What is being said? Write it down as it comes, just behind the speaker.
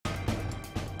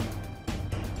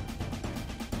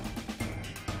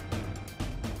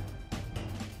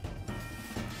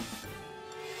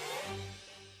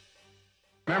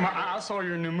Remember, I saw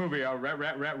your new movie,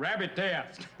 Rabbit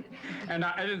Test, and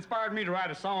it inspired me to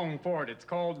write a song for it. It's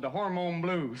called The Hormone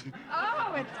Blues.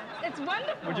 Oh, it's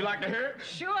wonderful. Would you like to hear it?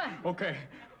 Sure. Okay.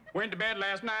 Went to bed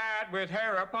last night with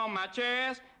hair upon my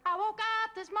chest. I woke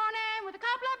up this morning with a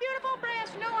couple of beautiful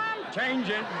breasts. You know I'm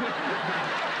changing.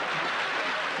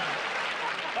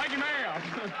 Thank you, ma'am.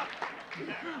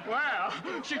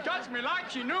 Well, she touched me like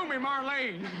she knew me,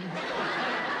 Marlene.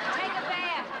 Take a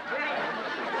bath.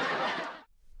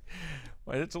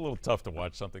 Well, it's a little tough to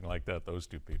watch something like that, those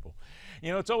two people.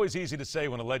 You know, it's always easy to say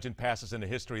when a legend passes into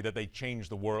history that they changed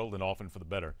the world, and often for the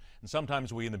better. And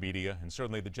sometimes we in the media, and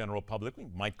certainly the general public, we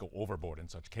might go overboard in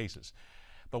such cases.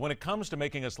 But when it comes to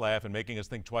making us laugh and making us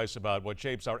think twice about what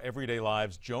shapes our everyday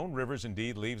lives, Joan Rivers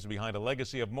indeed leaves behind a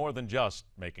legacy of more than just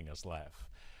making us laugh.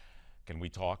 Can we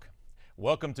talk?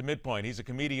 Welcome to MidPoint. He's a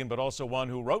comedian, but also one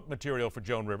who wrote material for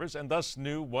Joan Rivers and thus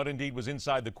knew what indeed was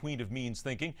inside the Queen of Mean's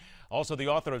thinking. Also the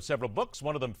author of several books,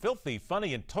 one of them filthy,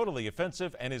 funny, and totally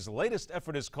offensive, and his latest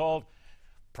effort is called,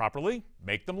 properly,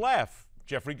 Make Them Laugh.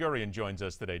 Jeffrey Gurian joins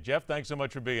us today. Jeff, thanks so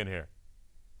much for being here.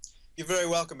 You're very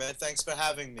welcome, man. Thanks for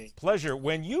having me. Pleasure.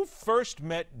 When you first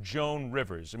met Joan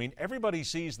Rivers, I mean, everybody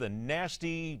sees the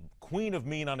nasty Queen of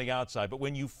Mean on the outside, but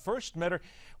when you first met her,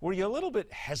 were you a little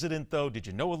bit hesitant, though? Did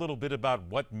you know a little bit about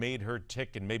what made her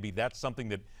tick, and maybe that's something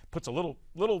that puts a little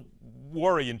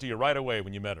worry into you right away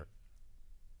when you met her?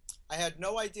 I had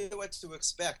no idea what to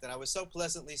expect, and I was so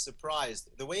pleasantly surprised.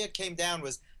 The way it came down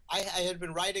was I had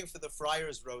been writing for the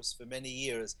Friars Roast for many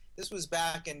years. This was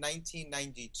back in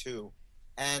 1992.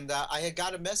 And I had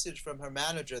got a message from her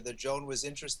manager that Joan was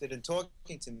interested in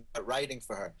talking to me about writing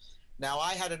for her. Now,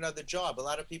 I had another job. A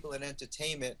lot of people in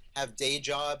entertainment have day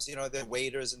jobs, you know, they're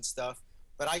waiters and stuff.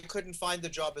 But I couldn't find a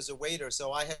job as a waiter,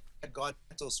 so I had gone to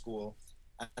dental school.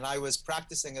 And I was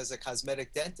practicing as a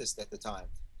cosmetic dentist at the time.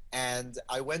 And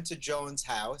I went to Joan's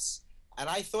house, and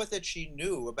I thought that she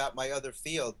knew about my other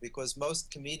field because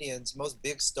most comedians, most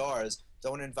big stars,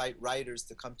 don't invite writers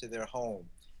to come to their home.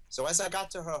 So as I got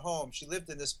to her home, she lived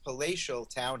in this palatial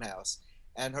townhouse,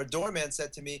 and her doorman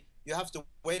said to me, "You have to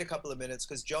wait a couple of minutes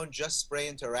because Joan just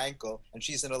sprained her ankle and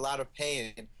she's in a lot of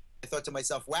pain." I thought to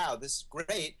myself, wow, this is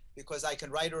great because I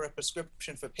can write her a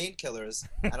prescription for painkillers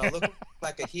and I'll look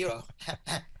like a hero.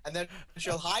 And then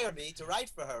she'll hire me to write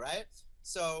for her, right?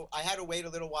 So I had to wait a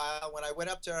little while. When I went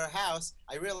up to her house,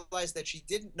 I realized that she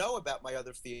didn't know about my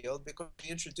other field because she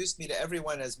introduced me to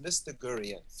everyone as Mr.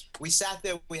 Gurian. We sat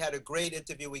there, we had a great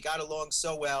interview, we got along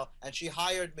so well, and she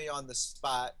hired me on the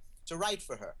spot to write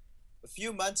for her. A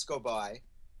few months go by,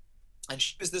 and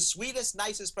she was the sweetest,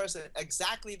 nicest person,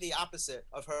 exactly the opposite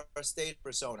of her stage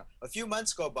persona. A few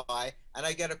months go by, and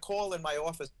I get a call in my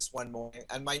office one morning,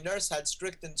 and my nurse had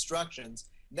strict instructions,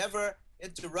 never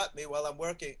interrupt me while I'm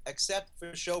working, except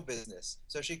for show business.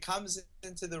 So she comes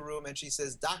into the room and she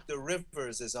says, "Dr.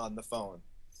 Rivers is on the phone."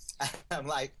 And I'm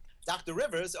like, "Dr.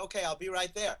 Rivers? Okay, I'll be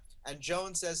right there." And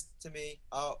Joan says to me,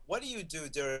 "What do you do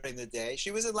during the day?" She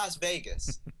was in Las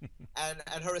Vegas, and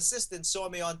her assistant saw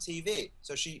me on TV,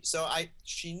 so she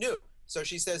knew. So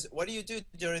she says, "What do you do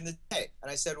during the day?" And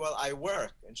I said, "Well, I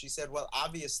work." And she said, "Well,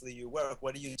 obviously you work.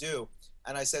 What do you do?"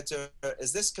 And I said to her,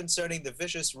 "Is this concerning the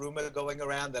vicious rumor going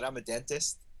around that I'm a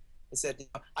dentist?" I said,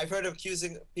 "I've heard of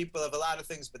accusing people of a lot of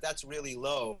things, but that's really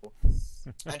low."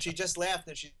 And she just laughed,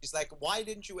 and she's like, "Why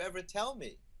didn't you ever tell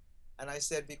me?" And I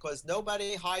said, "Because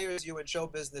nobody hires you in show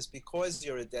business because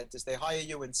you're a dentist. They hire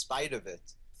you in spite of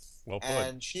it." Well put.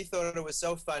 And she thought it was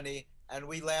so funny, and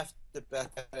we laughed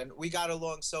about that, and we got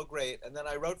along so great. And then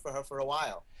I wrote for her for a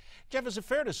while. Jeff, is it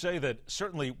fair to say that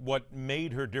certainly what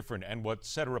made her different and what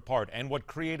set her apart and what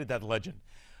created that legend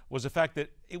was the fact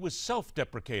that it was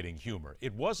self-deprecating humor?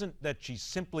 It wasn't that she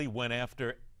simply went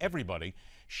after everybody.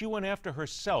 She went after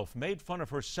herself, made fun of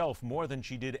herself more than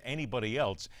she did anybody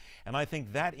else. And I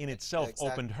think that in itself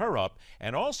opened her up,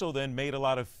 and also then made a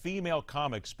lot of female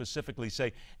comics specifically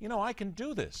say, you know, I can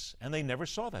do this. And they never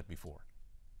saw that before.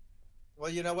 Well,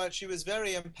 you know what? She was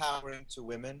very empowering to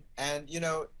women. And, you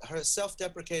know, her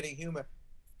self-deprecating humor,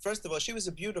 first of all, she was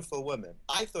a beautiful woman.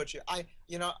 I thought I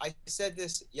said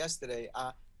this yesterday.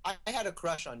 I had a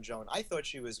crush on Joan. I thought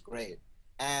she was great.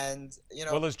 And, you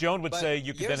know. Well, as Joan would say,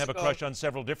 you could then have a crush on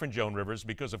several different Joan Rivers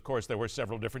because, of course, there were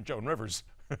several different Joan Rivers.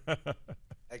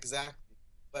 Exactly.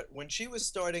 But when she was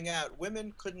starting out,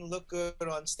 women couldn't look good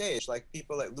on stage, like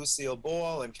people like Lucille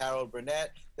Ball and Carol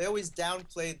Burnett. They always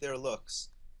downplayed their looks.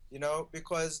 You know,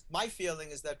 because my feeling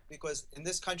is that because in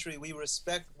this country we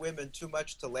respect women too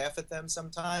much to laugh at them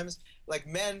sometimes. Like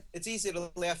men, it's easy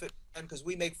to laugh at men because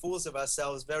we make fools of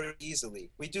ourselves very easily.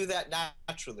 We do that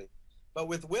naturally. But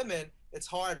with women, it's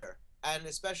harder. and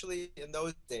especially in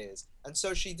those days. And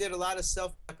so she did a lot of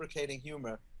self-deprecating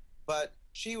humor, but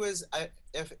she was,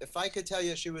 if I could tell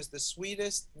you, she was the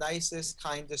sweetest, nicest,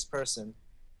 kindest person.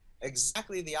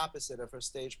 Exactly the opposite of her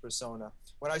stage persona.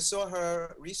 When I saw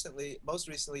her recently, most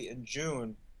recently in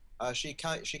June, she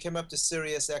came up to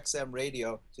Sirius XM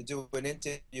Radio to do an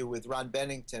interview with Ron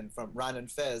Bennington from Ron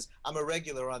and Fez. I'm a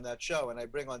regular on that show, and I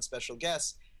bring on special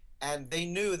guests. And they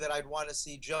knew that I'd want to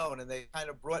see Joan, and they kind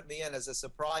of brought me in as a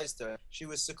surprise to her. She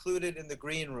was secluded in the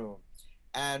green room,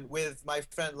 and with my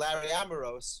friend Larry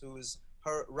Amoros, who's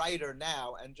her writer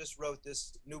now, and just wrote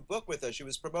this new book with her. She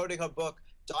was promoting her book,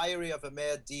 Diary of a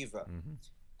Mad Diva.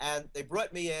 And they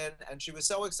brought me in, and she was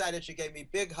so excited. She gave me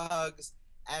big hugs,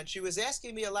 and she was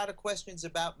asking me a lot of questions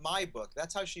about my book.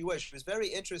 That's how she was. She was very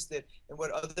interested in what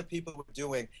other people were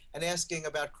doing, and asking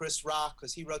about Chris Rock,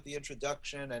 because he wrote the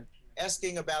introduction, and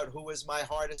asking about who was my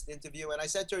hardest interview. And I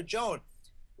said to her, Joan,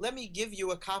 let me give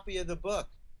you a copy of the book.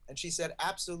 And she said,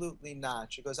 absolutely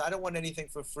not. She goes, I don't want anything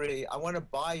for free. I want to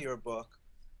buy your book.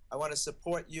 I want to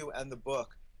support you and the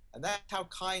book. And that's how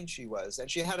kind she was. And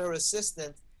she had her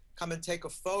assistant come and take a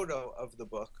photo of the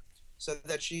book so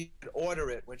that she could order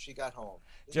it when she got home.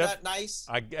 Isn't that nice?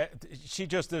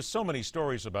 There's so many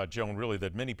stories about Joan, really,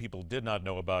 that many people did not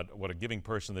know about what a giving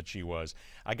person that she was.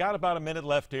 I got about a minute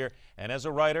left here, and as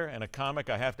a writer and a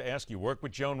comic, I have to ask you, work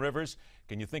with Joan Rivers.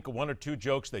 Can you think of one or two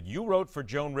jokes that you wrote for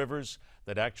Joan Rivers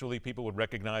that actually people would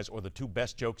recognize, or the two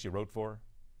best jokes you wrote for her?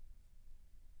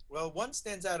 Well, one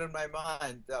stands out in my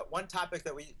mind. One topic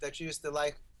that she used to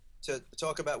like to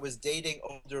talk about was dating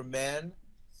older men.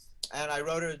 And I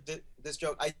wrote her this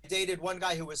joke. I dated one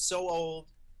guy who was so old,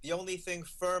 the only thing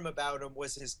firm about him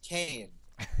was his cane.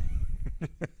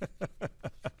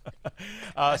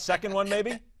 Second one,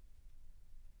 maybe?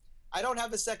 I don't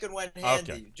have a second one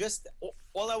handy. Okay. Just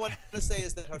all I want to say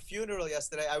is that her funeral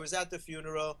yesterday, I was at the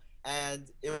funeral, and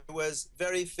it was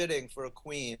very fitting for a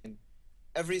queen.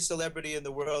 Every celebrity in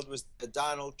the world was there.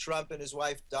 Donald Trump and his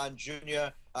wife, Don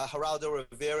Jr., Geraldo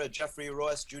Rivera, Jeffrey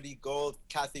Ross, Judy Gold,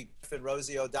 Kathy Griffin,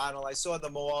 Rosie O'Donnell. I saw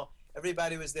them all.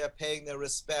 Everybody was there paying their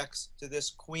respects to this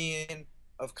queen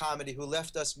of comedy who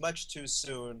left us much too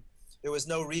soon. There was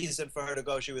no reason for her to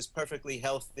go. She was perfectly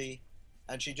healthy,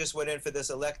 and she just went in for this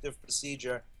elective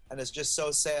procedure. And it's just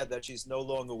so sad that she's no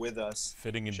longer with us.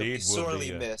 Fitting indeed. She'll be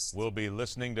sorely missed. We'll be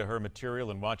listening to her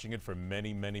material and watching it for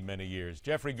many, many, many years.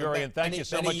 Jeffrey Gurian, thank you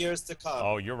so much. Many years to come.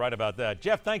 Oh, you're right about that.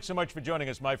 Jeff, thanks so much for joining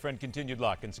us, my friend. Continued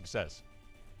luck and success.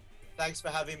 Thanks for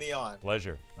having me on.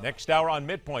 Pleasure. Next hour on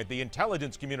MidPoint, the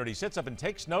intelligence community sits up and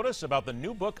takes notice about the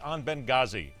new book on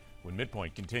Benghazi when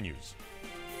MidPoint continues.